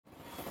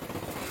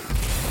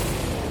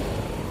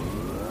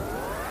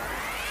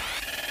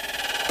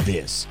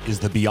This is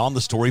the Beyond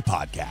the Story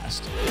podcast,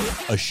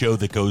 a show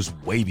that goes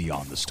way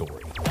beyond the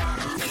story.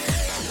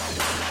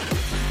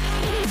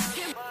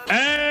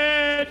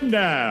 And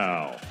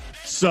now,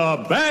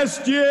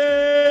 Sebastian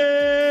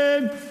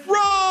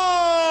Ross.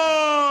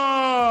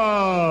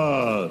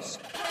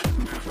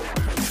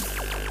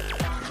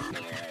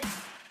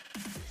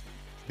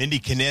 Mindie,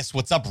 Kniss,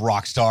 what's up,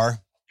 rock star?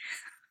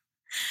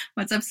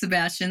 What's up,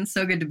 Sebastian?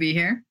 So good to be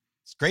here.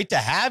 It's great to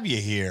have you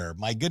here.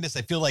 My goodness,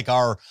 I feel like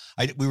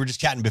we were just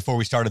chatting before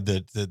we started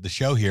the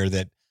show here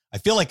that I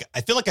feel like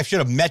I should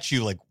have met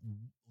you like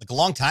a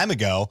long time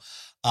ago,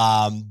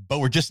 but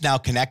we're just now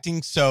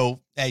connecting.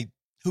 So, hey,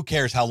 who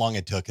cares how long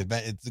it took?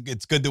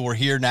 It's good that we're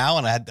here now,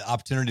 and I had the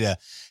opportunity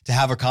to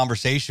have a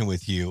conversation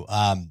with you.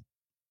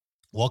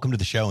 Welcome to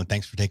the show, and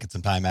thanks for taking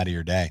some time out of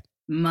your day.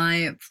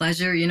 My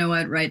pleasure. You know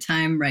what? Right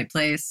time, right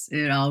place.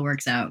 It all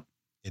works out.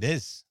 It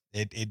is.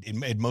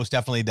 It most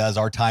definitely does.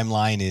 Our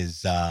timeline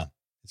is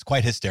it's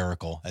quite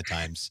hysterical at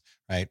times,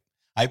 right?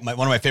 One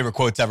of my favorite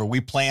quotes ever: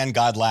 "We plan,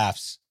 God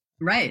laughs."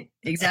 Right.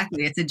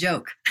 Exactly. It's a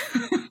joke.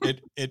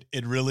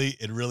 It really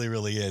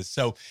is.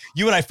 So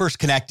you and I first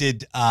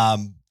connected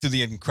through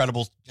the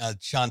incredible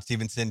Sean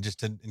Stevenson,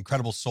 just an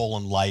incredible soul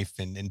in life,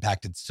 and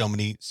impacted so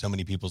many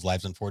people's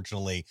lives.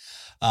 Unfortunately,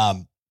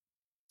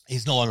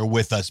 he's no longer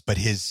with us, but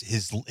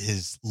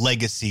his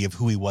legacy of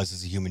who he was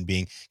as a human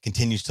being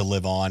continues to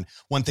live on.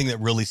 One thing that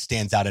really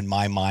stands out in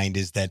my mind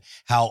is that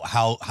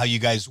how you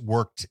guys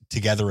worked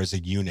together as a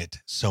unit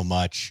so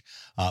much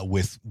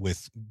with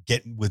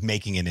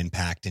making an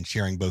impact and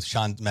sharing both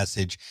Sean's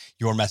message,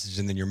 your message,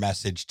 and then your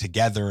message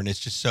together. And it's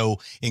just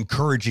so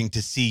encouraging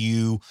to see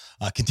you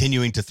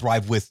continuing to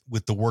thrive with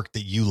the work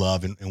that you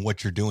love and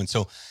what you're doing.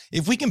 So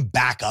if we can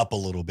back up a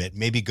little bit,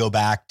 maybe go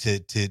back to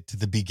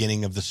the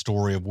beginning of the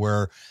story of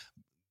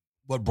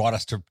what brought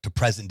us to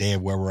present day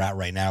of where we're at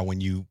right now,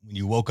 when you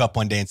woke up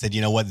one day and said,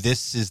 you know what,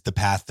 this is the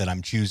path that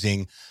I'm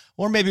choosing,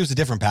 or maybe it was a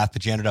different path,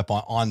 but you ended up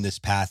on this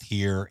path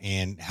here,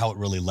 and how it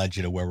really led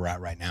you to where we're at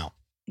right now.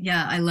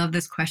 Yeah, I love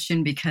this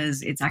question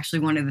because it's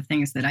actually one of the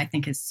things that I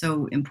think is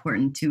so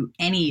important to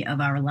any of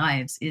our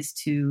lives, is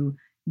to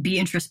be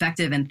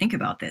introspective and think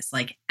about this.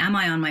 Like, am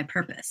I on my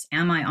purpose?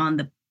 Am I on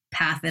the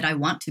path that I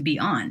want to be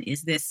on?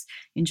 Is this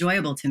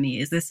enjoyable to me?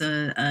 Is this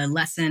a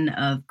lesson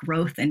of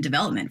growth and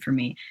development for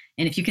me?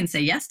 And if you can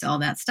say yes to all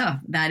that stuff,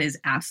 that is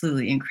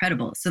absolutely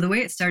incredible. So the way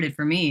it started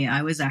for me,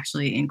 I was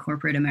actually in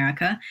corporate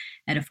America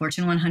at a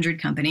Fortune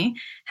 100 company,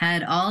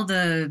 had all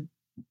the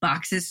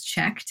boxes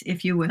checked,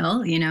 if you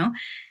will, and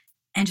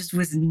just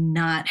was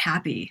not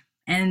happy.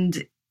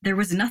 And there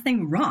was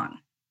nothing wrong.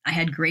 I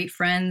had great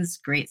friends,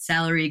 great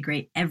salary,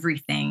 great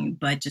everything,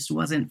 but just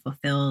wasn't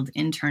fulfilled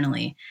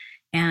internally.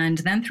 And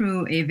then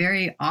through a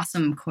very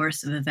awesome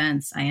course of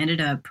events, I ended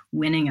up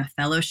winning a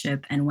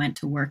fellowship and went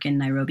to work in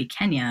Nairobi,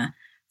 Kenya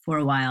for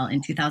a while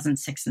in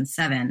 2006 and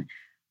 2007,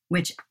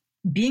 which,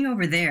 being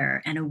over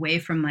there and away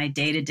from my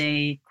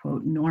day-to-day,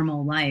 quote,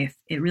 normal life,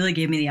 it really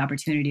gave me the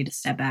opportunity to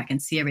step back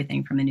and see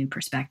everything from a new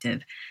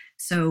perspective.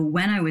 So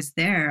when I was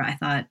there, I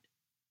thought,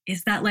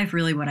 is that life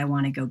really what I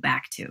want to go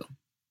back to?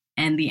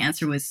 And the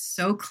answer was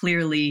so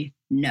clearly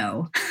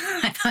no.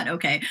 I thought,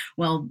 okay,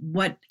 well,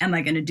 what am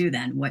I going to do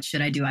then? What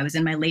should I do? I was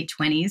in my late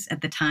 20s at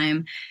the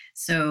time.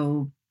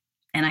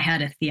 And I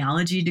had a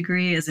theology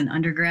degree as an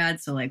undergrad.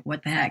 So like,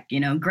 what the heck,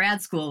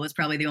 grad school was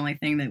probably the only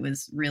thing that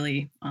was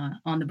really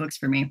on the books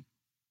for me.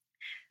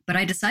 But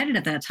I decided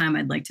at that time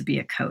I'd like to be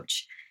a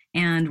coach.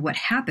 And what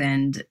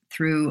happened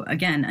through,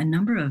 again, a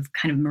number of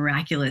kind of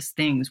miraculous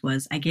things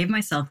was I gave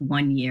myself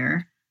 1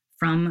 year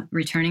from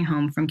returning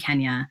home from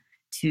Kenya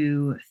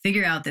to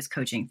figure out this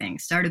coaching thing,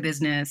 start a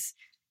business,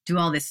 do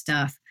all this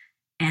stuff.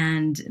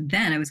 And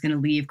then I was going to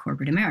leave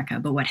corporate America.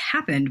 But what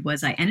happened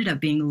was I ended up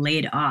being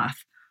laid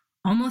off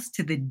almost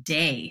to the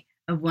day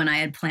of when I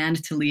had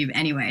planned to leave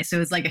anyway.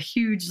 So it's like a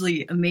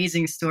hugely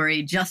amazing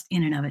story just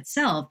in and of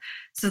itself.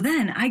 So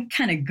then I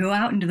kind of go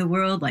out into the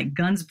world like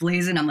guns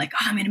blazing. I'm like,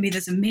 I'm going to be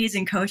this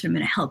amazing coach. I'm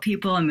going to help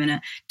people. I'm going to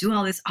do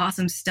all this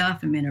awesome stuff.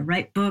 I'm going to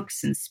write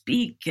books and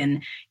speak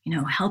and,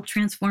 help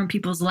transform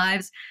people's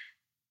lives.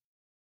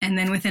 And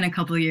then within a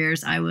couple of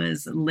years, I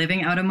was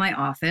living out of my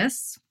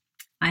office.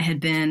 I had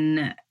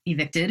been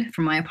evicted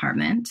from my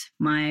apartment.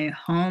 My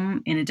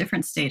home in a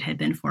different state had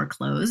been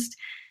foreclosed.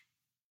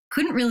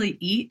 Couldn't really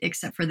eat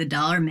except for the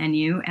dollar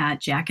menu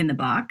at Jack in the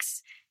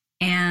Box,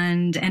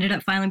 and ended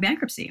up filing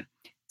bankruptcy.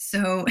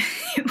 So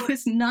it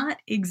was not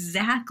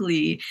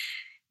exactly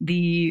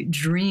the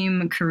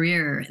dream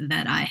career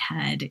that I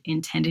had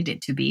intended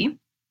it to be.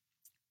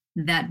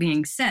 That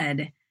being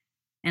said,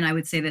 and I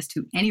would say this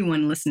to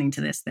anyone listening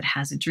to this that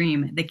has a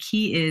dream, the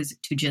key is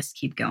to just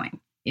keep going.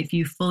 If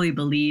you fully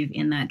believe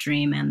in that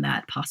dream and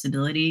that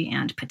possibility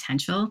and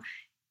potential,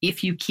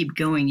 if you keep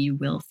going, you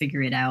will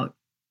figure it out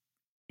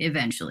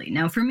eventually.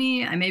 Now, for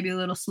me, I may be a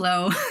little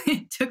slow.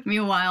 It took me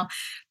a while,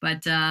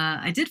 but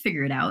I did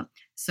figure it out.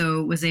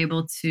 So was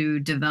able to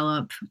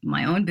develop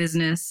my own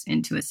business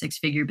into a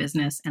 6-figure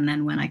business. And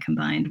then when I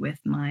combined with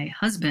my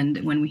husband,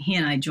 when he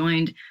and I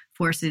joined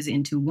forces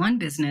into one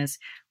business,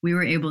 we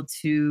were able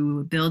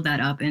to build that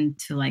up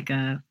into like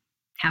a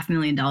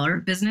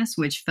 $500,000 business,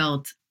 which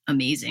felt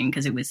amazing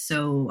because it was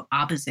so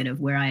opposite of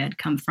where I had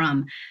come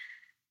from.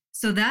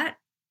 So that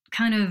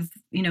kind of,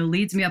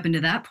 leads me up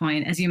into that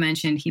point. As you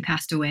mentioned, he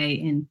passed away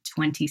in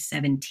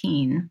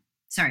 2019.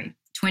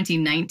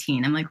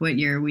 I'm like, what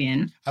year are we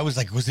in? I was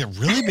like, was it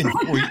really been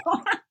 4 years?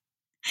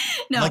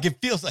 No. Like it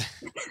feels like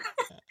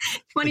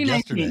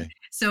 2019. Like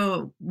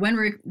so when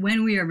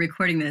we are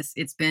recording this,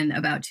 it's been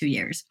about 2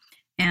 years.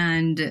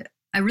 And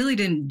I really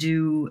didn't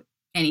do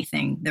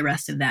anything the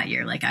rest of that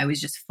year. Like I was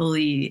just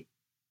fully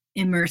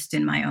immersed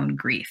in my own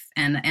grief.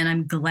 And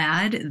I'm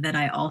glad that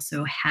I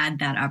also had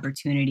that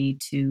opportunity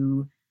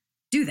to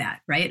do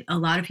that, right? A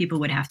lot of people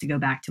would have to go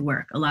back to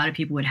work. A lot of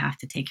people would have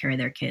to take care of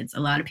their kids. A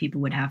lot of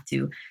people would have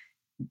to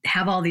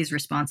have all these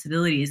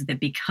responsibilities that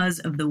because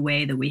of the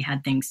way that we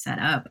had things set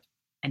up,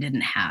 I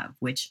didn't have,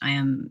 which I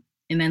am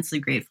immensely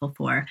grateful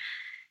for.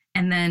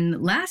 And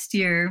then last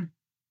year,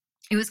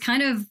 it was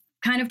kind of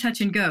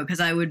touch and go because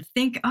I would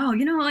think, oh,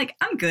 like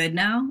I'm good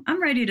now.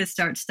 I'm ready to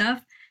start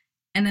stuff.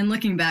 And then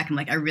looking back, I'm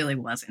like, I really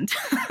wasn't.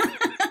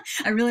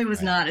 I really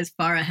was not as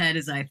far ahead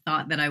as I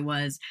thought that I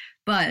was.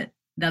 But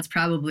that's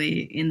probably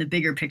in the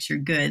bigger picture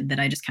good that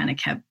I just kind of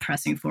kept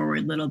pressing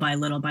forward little by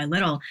little by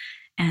little.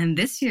 And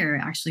this year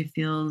actually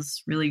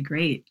feels really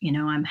great.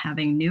 I'm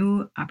having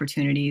new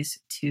opportunities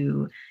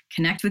to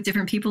connect with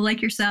different people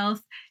like yourself,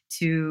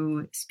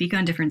 to speak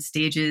on different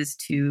stages,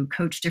 to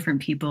coach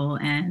different people.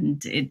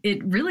 And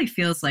it really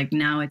feels like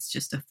now it's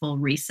just a full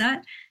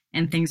reset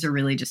and things are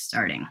really just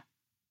starting.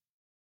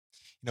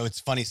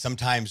 It's funny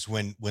sometimes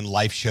when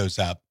life shows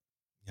up,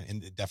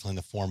 definitely in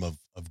the form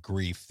of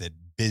grief, that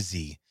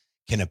busy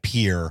can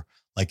appear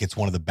like it's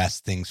one of the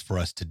best things for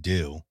us to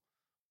do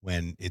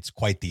when it's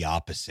quite the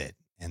opposite.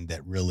 And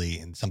that really,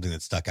 and something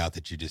that stuck out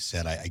that you just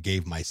said, I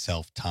gave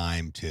myself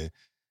time to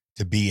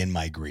be in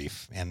my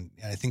grief. And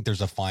I think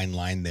there's a fine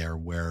line there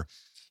where,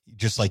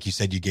 just like you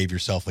said, you gave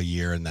yourself a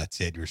year and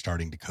that's it. You're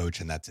starting to coach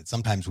and that's it.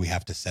 Sometimes we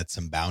have to set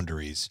some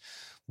boundaries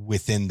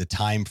within the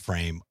time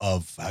frame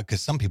of,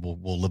 because some people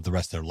will live the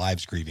rest of their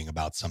lives grieving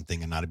about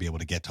something and not be able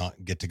to get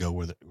to go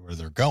where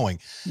they're going.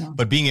 Yeah.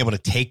 But being able to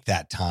take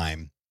that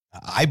time,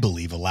 I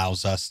believe,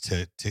 allows us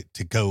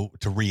to go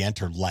to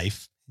re-enter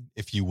life,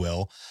 if you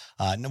will,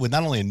 with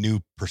not only a new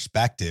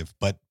perspective,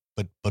 but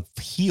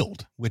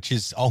healed, which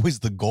is always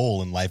the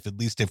goal in life, at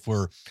least if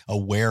we're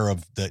aware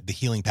of the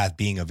healing path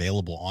being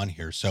available on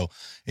here. So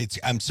it's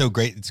so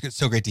great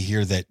to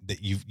hear that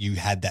you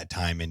had that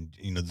time and,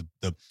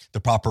 the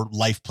proper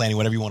life planning,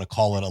 whatever you want to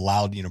call it,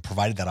 allowed,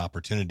 provided that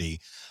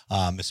opportunity,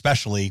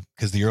 especially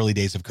because the early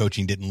days of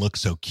coaching didn't look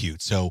so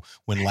cute. So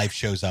when life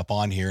shows up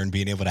on here and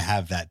being able to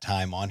have that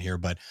time on here,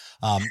 but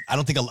I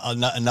don't think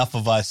enough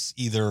of us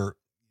either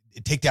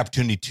take the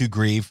opportunity to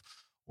grieve,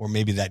 or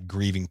maybe that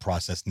grieving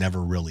process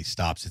never really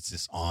stops. It's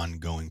this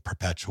ongoing,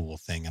 perpetual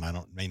thing. And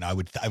I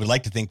would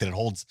like to think that it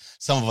holds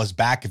some of us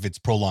back if it's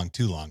prolonged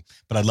too long,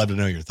 but I'd love to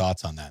know your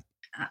thoughts on that.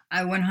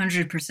 I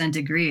 100%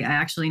 agree. I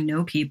actually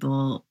know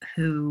people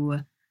who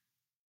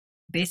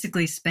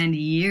basically spend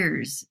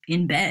years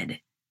in bed,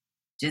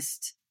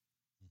 just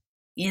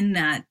in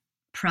that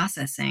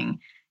processing.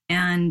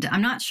 And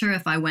I'm not sure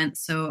if I went,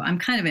 so I'm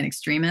kind of an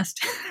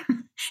extremist,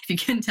 if you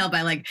can tell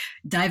by like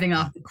diving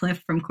off the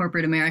cliff from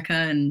corporate America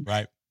and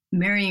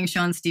marrying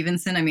Sean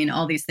Stevenson. I mean,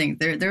 all these things,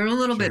 they're a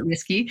little bit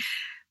risky,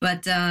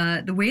 but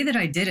the way that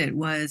I did it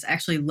was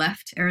actually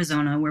left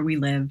Arizona where we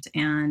lived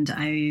and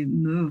I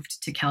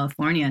moved to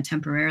California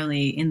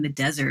temporarily in the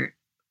desert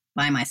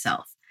by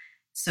myself.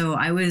 So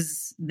I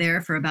was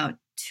there for about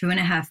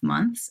 2.5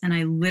 months and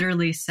I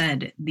literally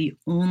said, the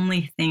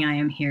only thing I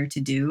am here to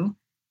do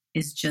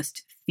is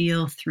just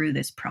feel through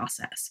this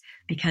process,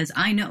 because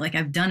I know, like,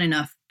 I've done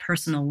enough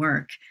personal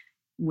work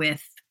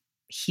with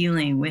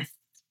healing, with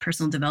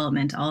personal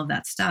development, all of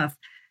that stuff.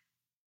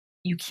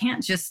 You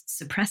can't just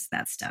suppress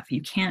that stuff.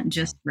 You can't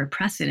just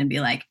repress it and be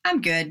like,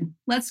 I'm good,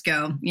 let's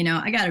go.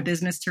 I got a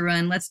business to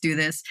run. Let's do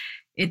this.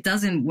 It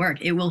doesn't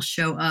work. It will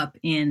show up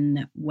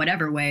in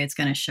whatever way it's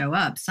going to show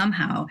up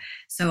somehow.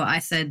 So I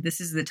said,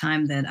 this is the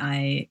time that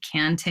I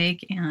can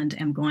take and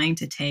am going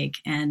to take,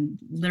 and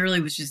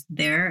literally was just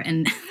there.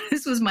 And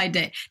this was my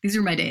day. These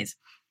are my days.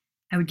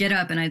 I would get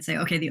up and I'd say,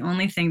 okay, the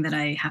only thing that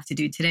I have to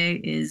do today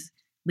is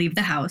leave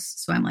the house.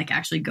 So I'm like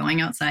actually going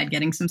outside,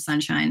 getting some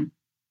sunshine,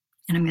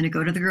 and I'm going to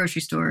go to the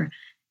grocery store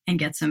and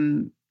get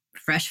some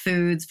fresh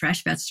foods,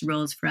 fresh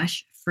vegetables,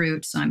 fresh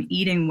fruit. So I'm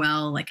eating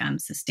well, like I'm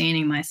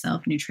sustaining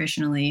myself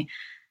nutritionally.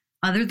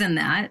 Other than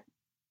that,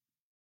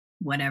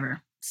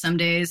 whatever. Some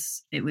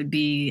days it would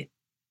be,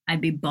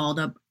 I'd be balled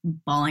up,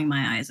 bawling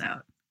my eyes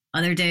out.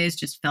 Other days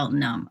just felt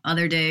numb.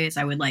 Other days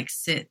I would like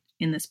sit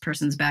in this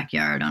person's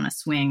backyard on a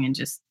swing and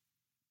just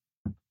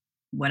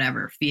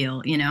whatever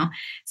feel,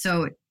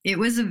 So it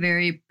was a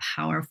very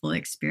powerful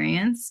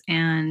experience.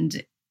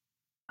 And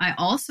I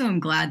also am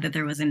glad that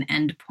there was an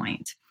end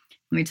point.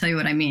 Let me tell you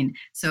what I mean.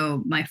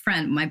 So my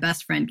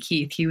best friend,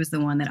 Keith, he was the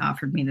one that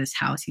offered me this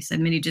house. He said,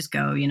 Mindie, just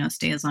go,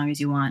 stay as long as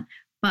you want.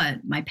 But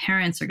my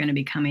parents are going to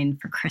be coming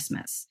for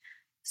Christmas.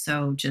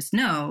 So just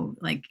know,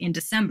 like in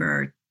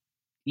December,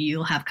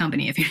 you'll have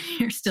company if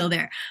you're still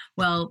there.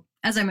 Well,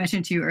 as I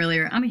mentioned to you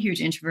earlier, I'm a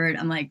huge introvert.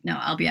 I'm like, no,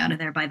 I'll be out of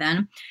there by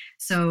then.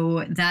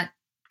 So that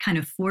kind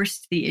of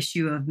forced the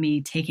issue of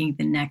me taking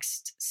the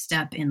next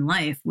step in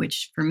life,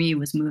 which for me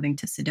was moving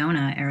to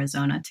Sedona,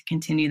 Arizona, to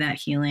continue that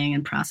healing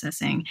and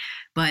processing.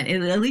 But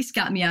it at least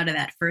got me out of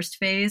that first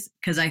phase,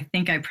 because I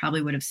think I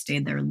probably would have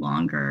stayed there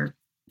longer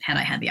had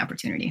I had the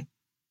opportunity.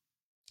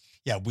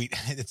 Yeah,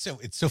 it's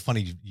so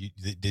funny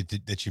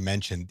that you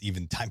mentioned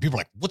even time. People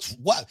are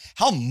like,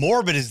 how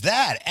morbid is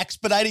that?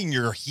 Expediting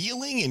your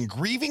healing and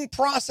grieving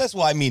process?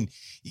 Well, I mean,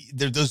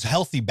 those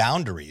healthy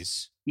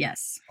boundaries,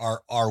 yes,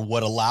 are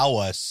what allow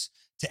us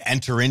to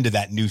enter into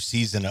that new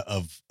season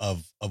of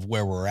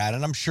where we're at.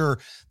 And I'm sure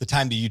the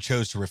time that you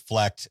chose to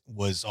reflect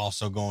was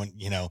also going,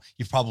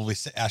 you've probably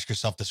asked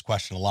yourself this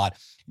question a lot.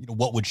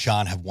 What would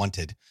Sean have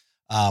wanted?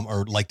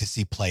 Or like to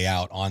see play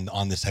out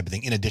on this type of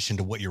thing, in addition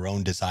to what your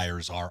own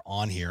desires are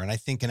on here. And I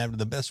think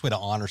the best way to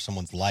honor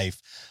someone's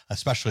life,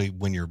 especially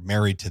when you're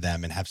married to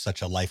them and have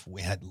such a life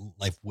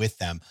with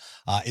them,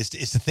 is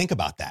to think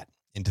about that,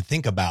 and to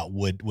think about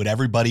would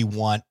everybody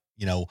want,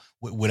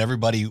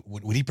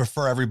 would he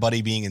prefer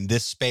everybody being in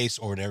this space,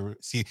 or would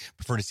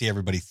prefer to see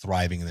everybody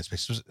thriving in this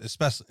space?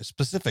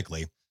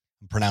 Specifically,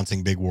 I'm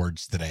pronouncing big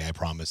words today, I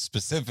promise.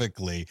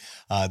 Specifically,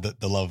 the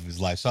love of his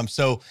life.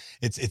 So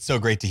it's so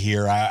great to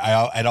hear.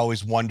 I'd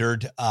always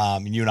wondered, you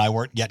and I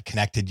weren't yet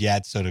connected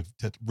yet, so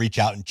to reach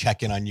out and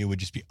check in on you would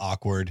just be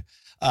awkward.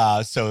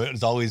 So it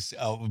was always,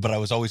 but I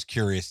was always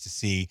curious to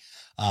see,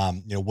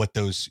 what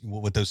those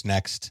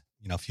next,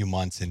 few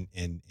months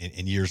and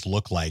years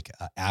look like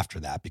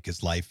after that,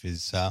 because life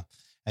is,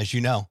 as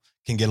you know,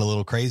 can get a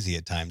little crazy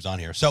at times on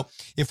here. So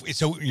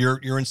you're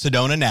in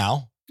Sedona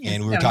now.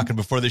 And we were talking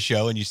before the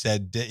show, and you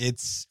said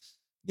it's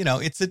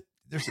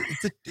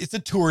a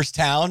tourist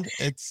town.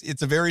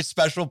 It's a very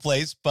special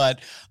place, but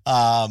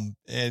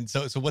and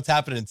so what's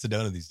happening in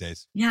Sedona these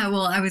days? Yeah,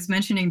 well, I was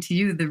mentioning to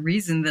you the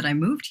reason that I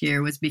moved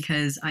here was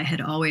because I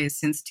had always,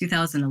 since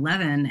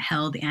 2011,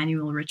 held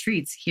annual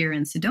retreats here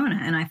in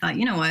Sedona, and I thought,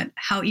 you know what,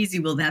 how easy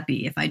will that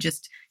be if I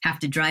just have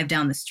to drive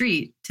down the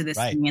street to this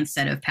thing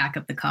instead of pack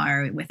up the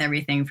car with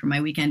everything for my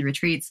weekend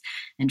retreats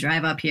and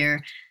drive up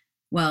here.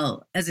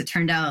 Well, as it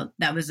turned out,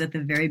 that was at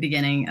the very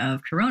beginning of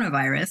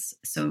coronavirus.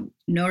 So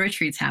no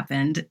retreats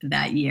happened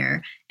that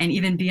year. And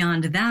even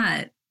beyond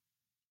that,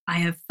 I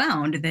have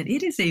found that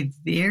it is a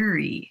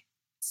very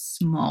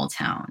small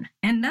town.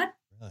 And that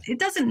it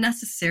doesn't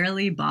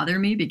necessarily bother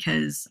me,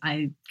 because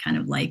I kind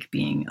of like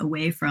being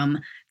away from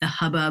the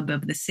hubbub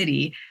of the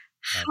city.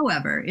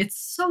 However, it's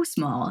so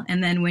small.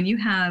 And then when you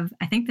have,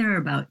 I think there are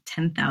about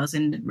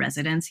 10,000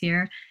 residents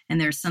here,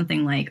 and there's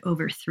something like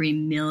over 3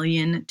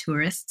 million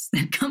tourists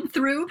that come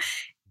through.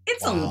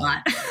 It's a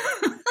lot.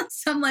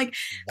 So I'm like,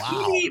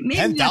 wow, maybe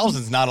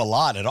 10,000 is not a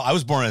lot at all. I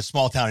was born in a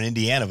small town in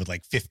Indiana with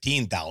like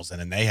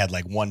 15,000, and they had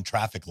like one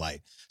traffic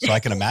light. So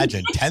I can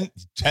imagine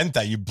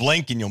 10,000, you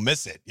blink and you'll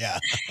miss it. Yeah,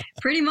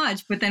 pretty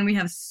much. But then we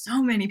have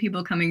so many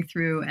people coming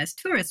through as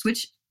tourists,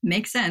 which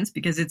makes sense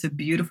because it's a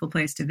beautiful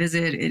place to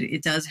visit.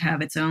 It does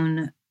have its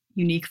own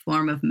unique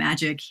form of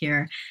magic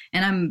here.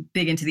 And I'm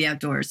big into the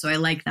outdoors. So I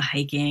like the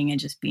hiking and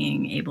just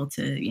being able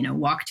to,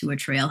 walk to a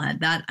trailhead.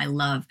 That I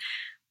love.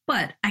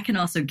 But I can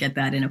also get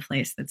that in a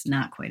place that's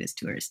not quite as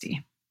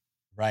touristy.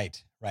 Right.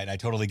 I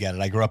totally get it.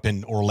 I grew up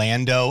in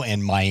Orlando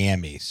and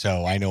Miami,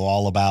 so I know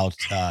all about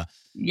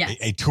yes.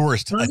 a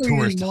tourist hub.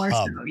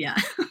 So, yeah.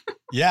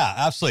 Yeah,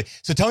 absolutely.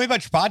 So tell me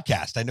about your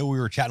podcast. I know we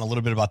were chatting a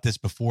little bit about this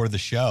before the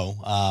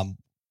show.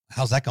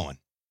 How's that going?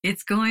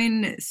 It's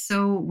going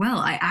so well.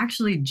 I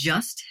actually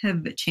just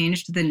have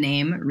changed the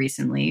name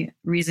recently.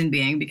 Reason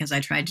being because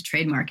I tried to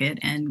trademark it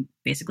and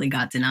basically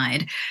got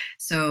denied.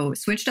 So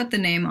switched up the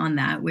name on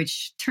that,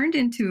 which turned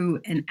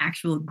into an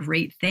actual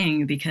great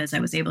thing because I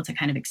was able to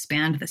kind of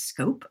expand the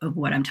scope of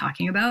what I'm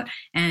talking about.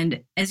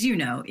 And as you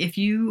know, if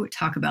you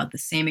talk about the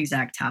same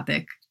exact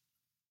topic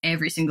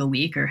every single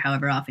week or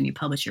however often you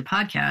publish your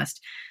podcast,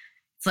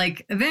 it's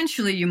like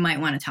eventually you might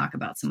want to talk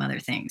about some other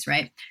things,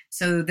 right?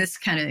 So this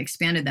kind of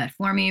expanded that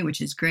for me, which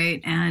is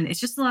great. And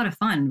it's just a lot of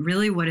fun.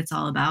 Really what it's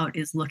all about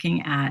is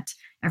looking at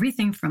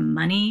everything from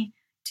money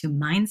to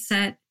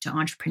mindset to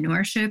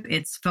entrepreneurship.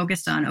 It's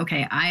focused on,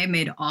 okay, I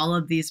made all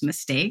of these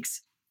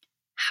mistakes.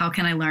 How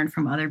can I learn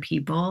from other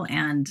people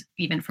and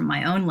even from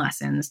my own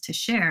lessons to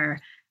share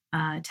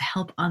to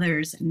help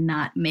others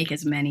not make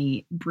as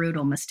many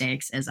brutal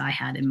mistakes as I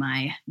had in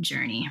my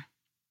journey?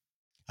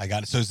 I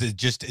got it. So is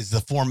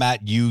the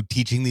format you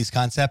teaching these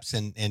concepts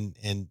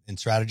and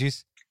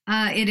strategies?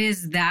 It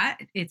is that.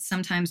 It's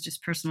sometimes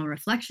just personal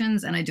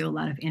reflections, and I do a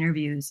lot of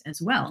interviews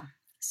as well.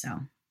 So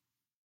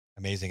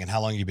amazing. And how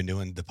long have you been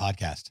doing the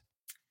podcast?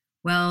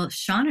 Well,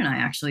 Sean and I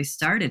actually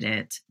started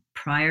it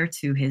prior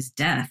to his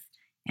death,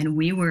 and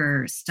we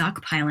were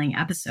stockpiling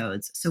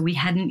episodes. So we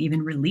hadn't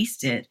even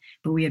released it,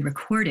 but we had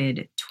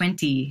recorded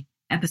 20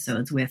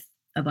 episodes with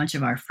a bunch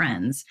of our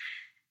friends.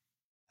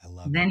 I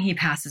love then it. He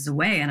passes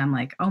away and I'm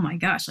like, oh my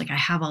gosh, like I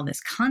have all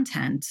this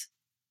content.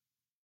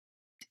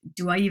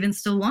 do I even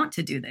still want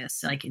to do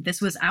this? Like,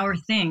 this was our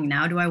thing.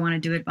 Now, do I want to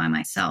do it by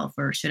myself,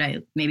 or should I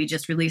maybe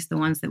just release the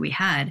ones that we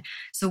had?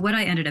 So what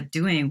I ended up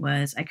doing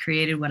was I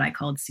created what I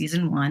called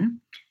season 1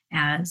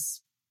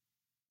 as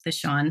the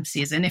Sean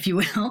season, if you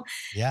will,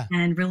 Yeah.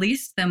 and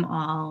released them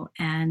all,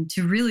 and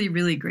to really,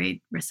 really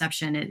great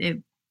reception.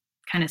 It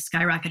kind of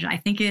skyrocketed. I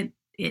think it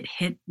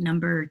hit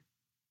number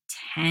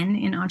 10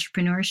 in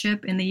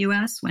entrepreneurship in the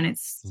US when it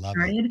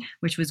started,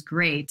 which was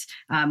great,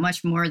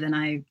 much more than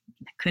I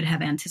could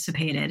have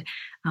anticipated.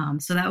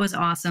 So that was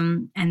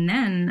awesome. And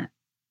then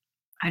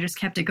I just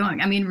kept it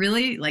going. I mean,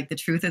 really, like, the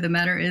truth of the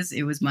matter is,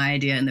 it was my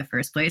idea in the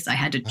first place. I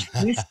had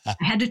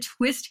to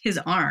twist his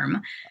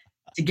arm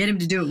to get him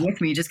to do it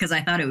with me, just because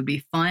I thought it would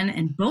be fun.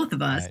 And both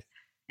of us,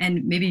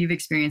 and maybe you've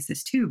experienced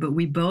this too, but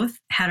we both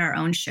had our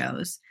own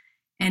shows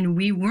and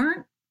we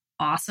weren't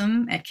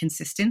awesome at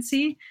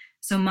consistency.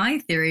 So my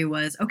theory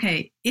was,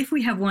 okay, if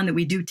we have one that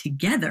we do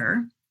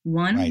together,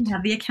 one, we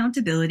have the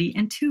accountability,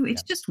 and two,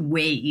 it's just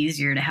way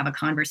easier to have a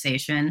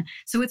conversation.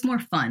 So it's more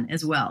fun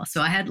as well.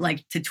 So I had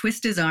like to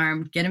twist his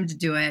arm, get him to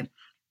do it,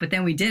 but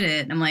then we did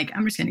it. And I'm like,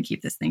 I'm just going to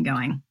keep this thing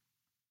going.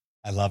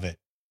 I love it.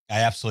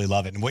 I absolutely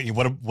love it. And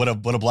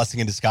what a blessing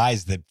in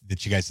disguise that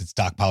you guys had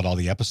stockpiled all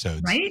the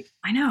episodes. Right?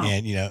 I know.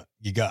 And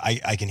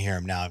I can hear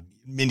him now.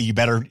 Mindie, you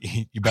better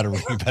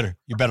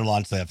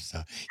launch the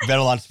episode. You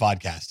better launch the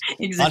podcast.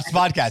 Exactly. Launch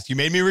the podcast. You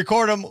made me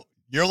record them.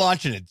 You're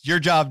launching it. It's your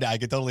job now. I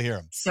can totally hear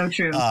him. So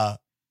true.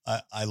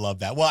 I love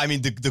that. Well, I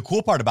mean, the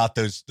cool part about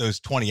those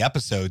 20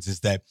 episodes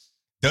is that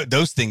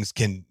those things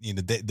can,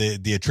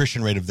 the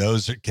attrition rate of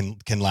those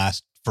can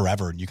last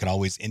forever, and you can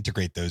always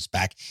integrate those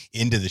back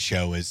into the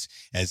show as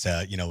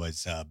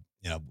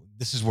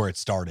this is where it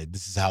started.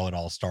 This is how it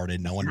all started.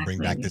 And I wanted to bring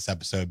back this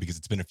episode because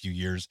it's been a few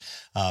years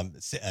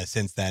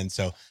since then.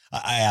 So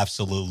I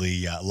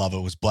absolutely love it.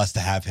 Was blessed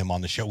to have him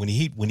on the show when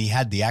he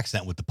had the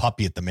accident with the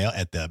puppy at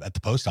the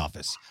post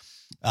office.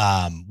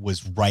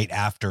 Was right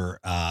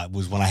after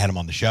was when I had him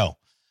on the show.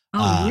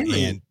 Oh,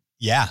 really? And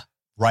yeah,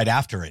 right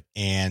after it.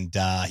 And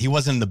he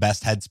wasn't in the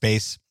best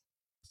headspace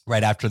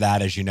right after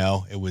that, as you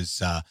know. It was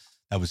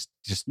that was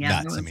just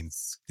nuts. I mean,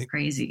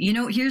 crazy.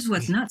 Here's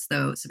what's nuts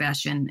though,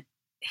 Sebastian.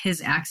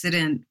 His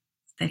accident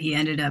that he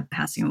ended up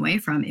passing away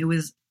from, it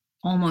was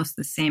almost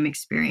the same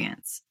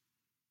experience.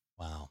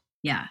 Wow.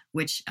 Yeah.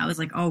 Which I was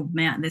like, oh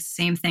man, this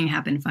same thing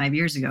happened 5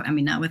 years ago. I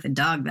mean, not with a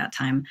dog that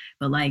time,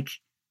 but like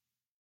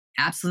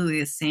absolutely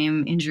the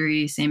same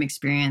injury, same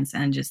experience.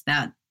 And just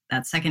that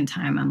second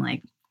time, I'm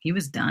like, he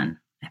was done.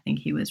 I think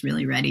he was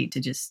really ready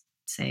to just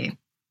say,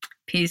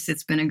 peace.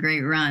 It's been a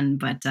great run,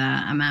 but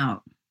I'm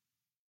out.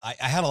 I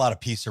had a lot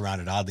of peace around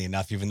it, oddly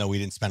enough, even though we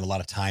didn't spend a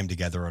lot of time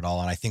together at all.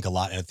 And I think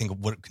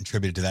what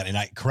contributed to that,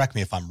 and correct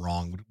me if I'm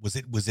wrong, were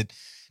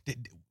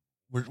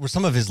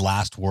some of his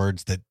last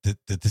words that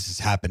this is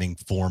happening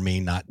for me,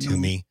 not to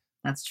me?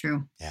 That's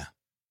true. Yeah.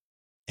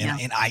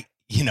 And I,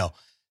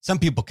 some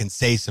people can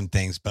say some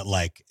things, but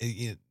like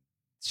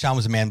Sean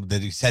was a man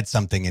that he said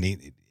something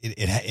and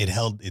it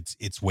held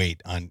its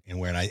weight on and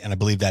where, and I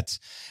believe that's,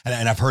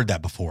 and I've heard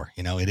that before,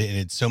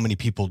 it's so many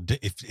people,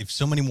 if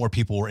so many more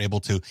people were able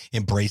to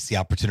embrace the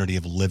opportunity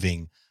of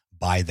living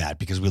by that,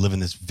 because we live in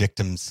this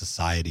victim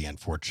society,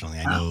 unfortunately.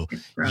 I know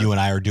you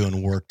and I are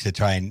doing work to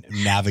try and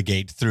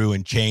navigate through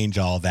and change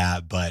all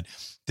that, but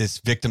this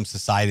victim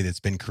society that's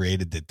been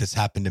created, that this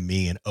happened to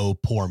me and oh,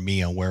 poor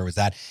me, and where was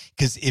that?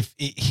 Because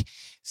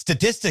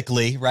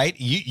statistically, right,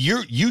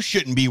 you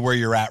shouldn't be where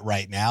you're at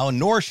right now,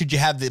 nor should you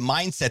have the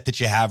mindset that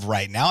you have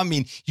right now. I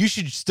mean, you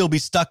should still be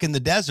stuck in the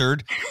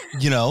desert,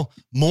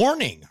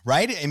 mourning,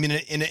 right? I mean,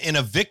 in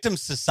a victim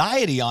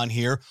society on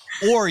here,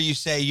 or you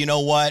say, you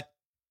know what?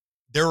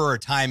 There are a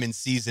time and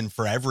season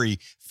for every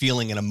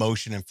feeling and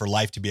emotion and for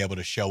life to be able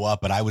to show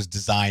up. But I was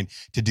designed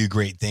to do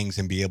great things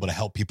and be able to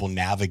help people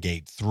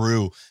navigate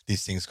through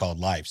these things called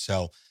life.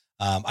 So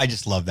I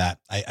just love that.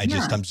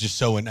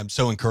 I'm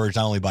so encouraged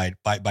not only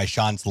by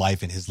Sean's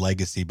life and his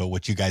legacy, but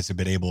what you guys have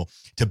been able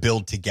to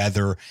build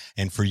together,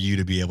 and for you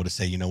to be able to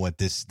say, you know what,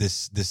 this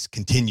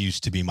continues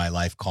to be my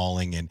life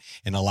calling, and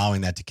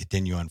allowing that to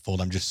continue to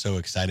unfold. I'm just so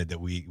excited that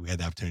we had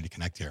the opportunity to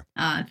connect here.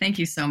 Thank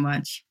you so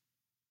much.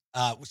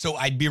 So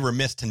I'd be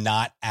remiss to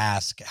not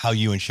ask how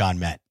you and Sean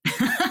met.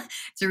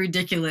 It's a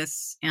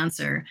ridiculous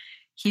answer.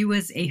 He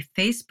was a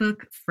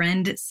Facebook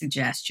friend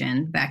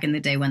suggestion back in the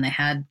day when they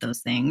had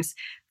those things,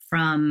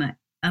 from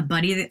a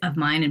buddy of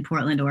mine in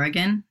Portland,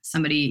 Oregon.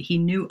 Somebody he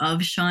knew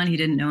of Sean. He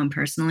didn't know him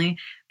personally,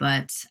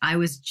 but I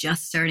was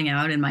just starting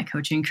out in my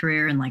coaching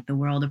career in like the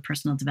world of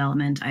personal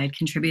development. I had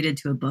contributed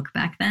to a book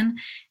back then,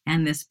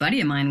 and this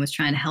buddy of mine was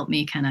trying to help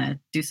me kind of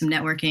do some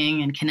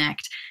networking and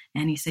connect.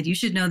 And he said, you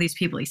should know these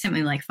people. He sent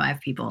me like 5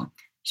 people.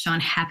 Sean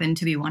happened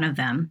to be one of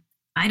them.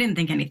 I didn't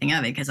think anything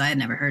of it because I had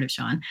never heard of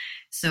Sean.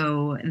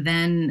 So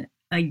then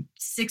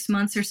 6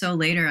 months or so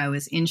later, I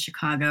was in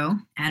Chicago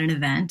at an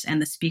event, and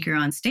the speaker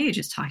on stage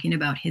is talking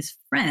about his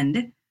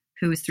friend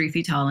who's 3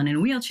 feet tall and in a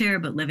wheelchair,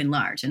 but living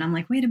large. And I'm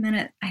like, wait a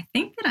minute, I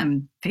think that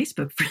I'm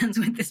Facebook friends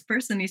with this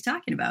person he's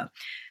talking about.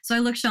 So I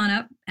looked Sean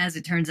up. As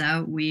it turns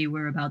out, we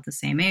were about the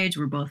same age.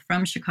 We're both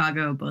from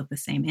Chicago, both the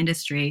same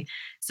industry.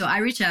 So I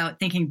reach out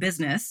thinking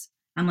business.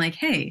 I'm like,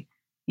 hey,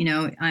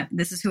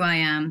 this is who I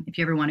am. If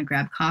you ever want to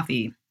grab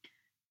coffee.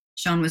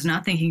 Sean was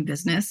not thinking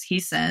business. He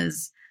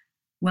says,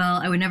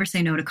 well, I would never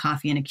say no to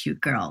coffee and a cute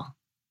girl.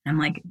 I'm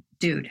like,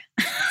 dude,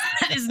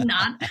 that is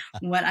not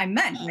what I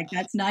meant. Like,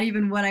 that's not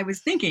even what I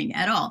was thinking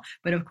at all.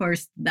 But of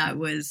course, that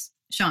was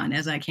Sean,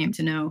 as I came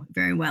to know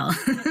very well.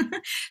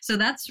 So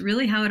that's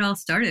really how it all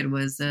started,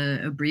 was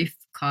a brief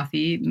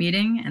coffee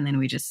meeting. And then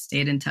we just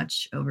stayed in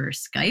touch over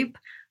Skype.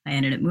 I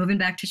ended up moving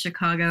back to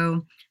Chicago.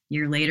 A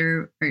year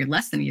later, or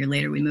less than a year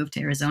later, we moved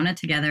to Arizona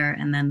together.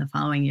 And then the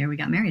following year, we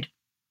got married.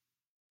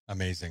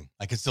 Amazing.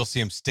 I can still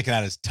see him sticking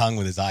out his tongue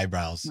with his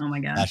eyebrows. Oh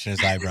my God. Mashing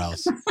his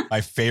eyebrows. My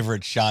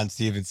favorite Sean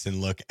Stevenson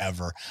look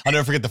ever. I'll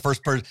never forget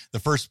the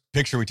first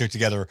picture we took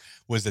together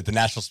was at the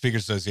National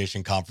Speakers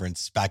Association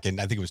conference back in,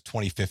 I think it was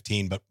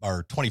 2015,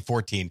 or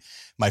 2014.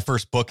 My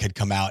first book had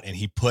come out and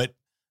he put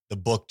the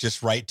book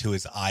just right to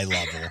his eye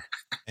level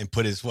and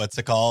put his, what's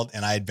it called?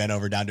 And I had bent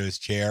over down to his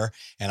chair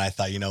and I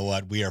thought, you know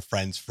what? We are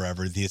friends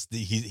forever.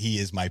 He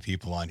is my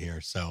people on here.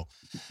 So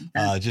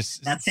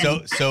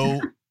that's so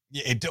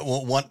It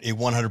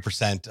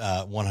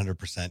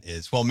 100%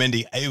 is. Well,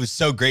 Mindie, it was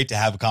so great to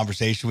have a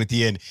conversation with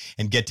you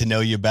and get to know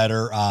you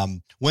better.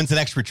 When's the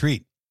next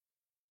retreat?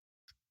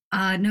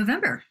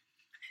 November,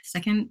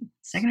 second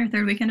or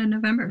third weekend in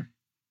November.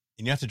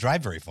 And you have to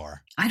drive very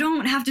far. I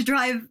don't have to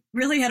drive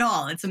really at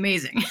all. It's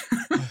amazing.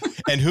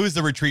 And who is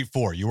the retreat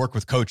for? You work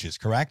with coaches,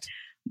 correct?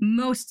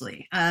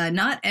 Mostly,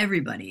 not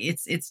everybody.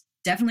 It's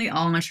definitely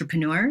all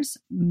entrepreneurs.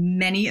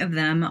 Many of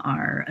them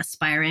are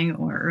aspiring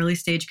or early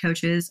stage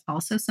coaches.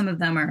 Also, some of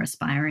them are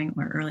aspiring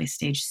or early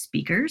stage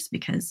speakers,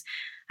 because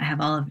I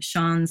have all of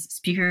Sean's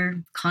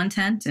speaker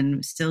content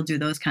and still do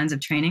those kinds of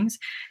trainings.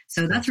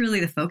 So that's really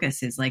the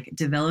focus, is like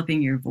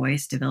developing your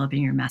voice,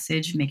 developing your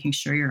message, making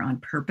sure you're on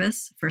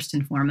purpose first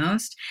and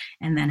foremost,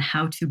 and then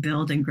how to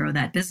build and grow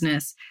that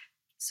business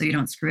so you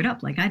don't screw it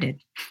up like I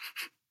did.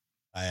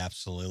 I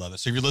absolutely love it.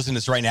 So if you're listening to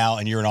this right now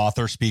and you're an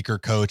author, speaker,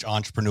 coach,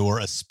 entrepreneur,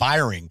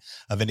 aspiring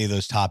of any of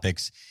those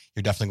topics,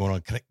 you're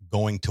definitely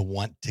going to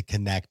want to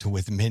connect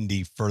with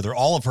Mindie further.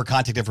 All of her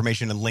contact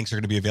information and links are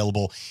going to be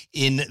available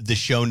in the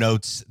show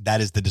notes.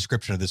 That is the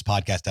description of this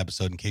podcast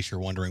episode, in case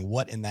you're wondering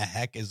what in the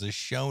heck is a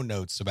show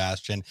notes,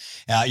 Sebastian.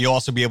 You'll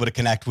also be able to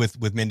connect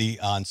with Mindie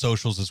on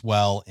socials as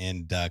well,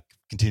 and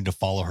continue to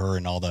follow her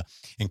and all the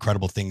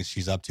incredible things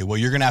she's up to. Well,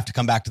 you're going to have to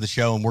come back to the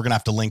show, and we're going to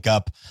have to link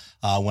up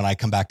when I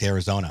come back to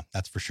Arizona.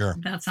 That's for sure.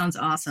 That sounds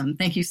awesome.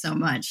 Thank you so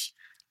much.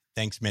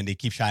 Thanks, Mindie.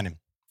 Keep shining.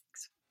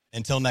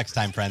 Until next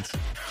time, friends.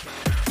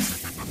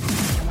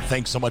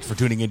 Thanks so much for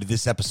tuning into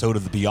this episode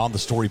of the Beyond the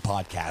Story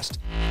podcast.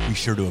 Be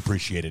sure to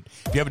appreciate it.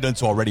 If you haven't done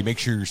so already, make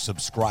sure you're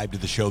subscribed to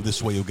the show.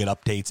 This way you'll get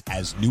updates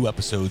as new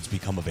episodes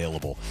become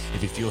available.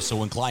 If you feel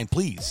so inclined,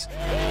 please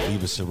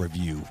leave us a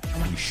review.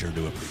 We sure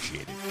do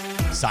appreciate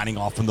it. Signing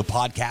off from the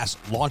podcast,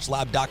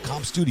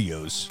 LaunchLab.com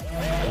studios.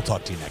 We'll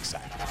talk to you next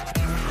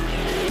time.